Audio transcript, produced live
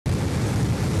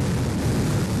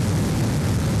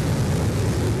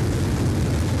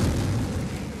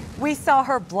We saw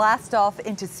her blast off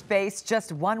into space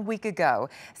just 1 week ago.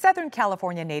 Southern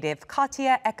California native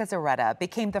Katya Echazarreta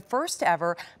became the first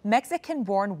ever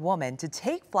Mexican-born woman to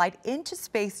take flight into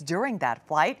space during that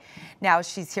flight. Now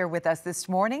she's here with us this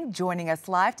morning, joining us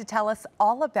live to tell us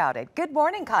all about it. Good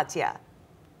morning, Katya.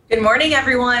 Good morning,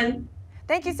 everyone.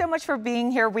 Thank you so much for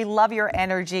being here. We love your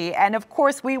energy. And of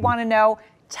course, we want to know,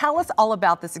 tell us all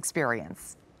about this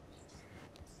experience.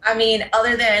 I mean,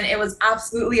 other than it was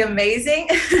absolutely amazing,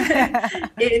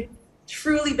 it's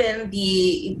truly been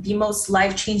the most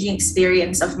life-changing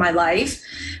experience of my life.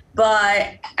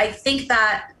 But I think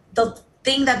that the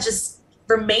thing that just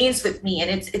remains with me, and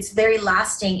it's very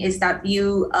lasting, is that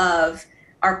view of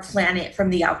our planet from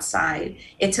the outside.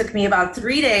 It took me about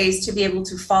 3 days to be able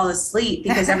to fall asleep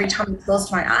because every time I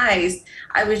closed my eyes,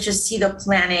 I would just see the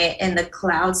planet and the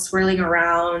clouds swirling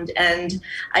around, and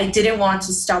I didn't want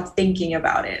to stop thinking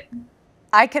about it.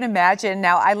 I can imagine.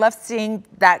 Now, I love seeing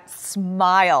that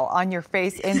smile on your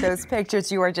face in those pictures.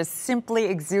 You are just simply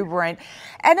exuberant.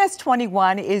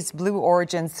 NS-21 is Blue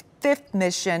Origin's 5th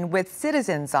mission with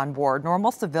citizens on board,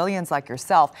 normal civilians like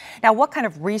yourself. Now, what kind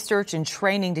of research and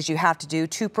training did you have to do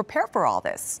to prepare for all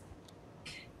this?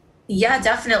 Yeah,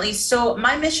 definitely. So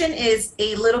my mission is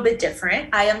a little bit different.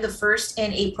 I am the first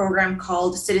in a program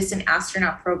called Citizen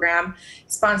Astronaut Program,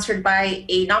 sponsored by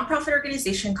a nonprofit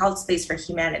organization called Space for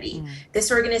Humanity. This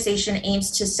organization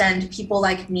aims to send people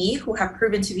like me, who have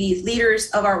proven to be leaders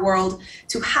of our world,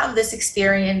 to have this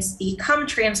experience, become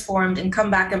transformed, and come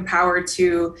back empowered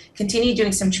to continue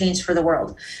doing some change for the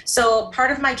world. So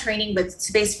part of my training with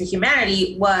Space for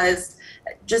Humanity was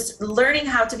just learning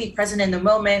how to be present in the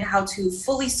moment, how to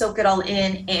fully soak it all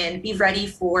in and be ready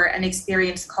for an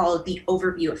experience called the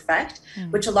overview effect,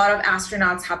 which a lot of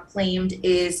astronauts have claimed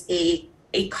is a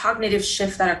cognitive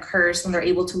shift that occurs when they're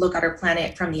able to look at our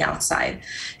planet from the outside.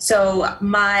 So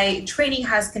my training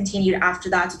has continued after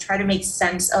that to try to make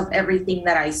sense of everything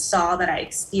that I saw, that I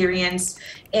experienced,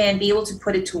 and be able to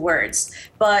put it to words.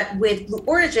 But with Blue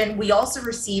Origin, we also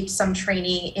received some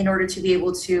training in order to be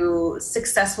able to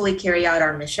successfully carry out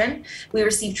our mission. We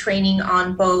received training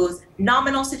on both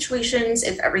nominal situations,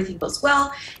 if everything goes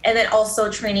well, and then also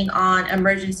training on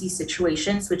emergency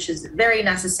situations, which is very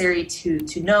necessary to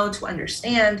know, to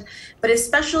understand, but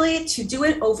especially to do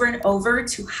it over and over,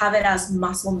 to have it as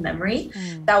muscle memory.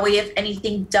 That way, if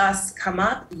anything does come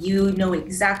up, you know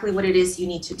exactly what it is you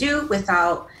need to do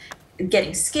without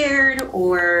getting scared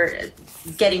or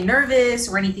getting nervous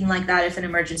or anything like that if an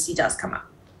emergency does come up.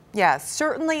 Yeah,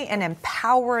 certainly an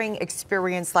empowering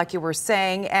experience, like you were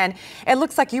saying, and it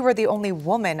looks like you were the only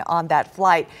woman on that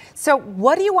flight. So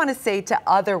what do you want to say to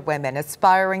other women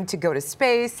aspiring to go to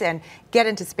space and get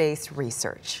into space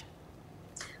research?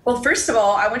 Well, first of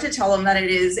all, I want to tell them that it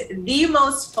is the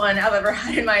most fun I've ever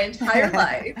had in my entire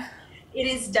life. It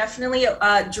is definitely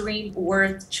a dream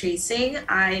worth chasing.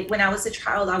 When I was a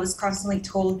child, I was constantly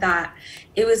told that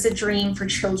it was a dream for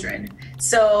children.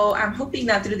 So I'm hoping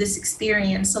that through this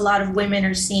experience, a lot of women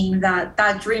are seeing that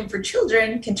that dream for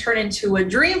children can turn into a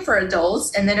dream for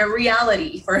adults and then a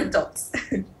reality for adults.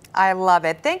 I love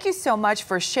it. Thank you so much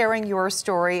for sharing your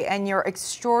story and your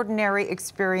extraordinary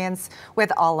experience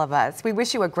with all of us. We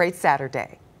wish you a great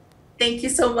Saturday. Thank you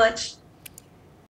so much.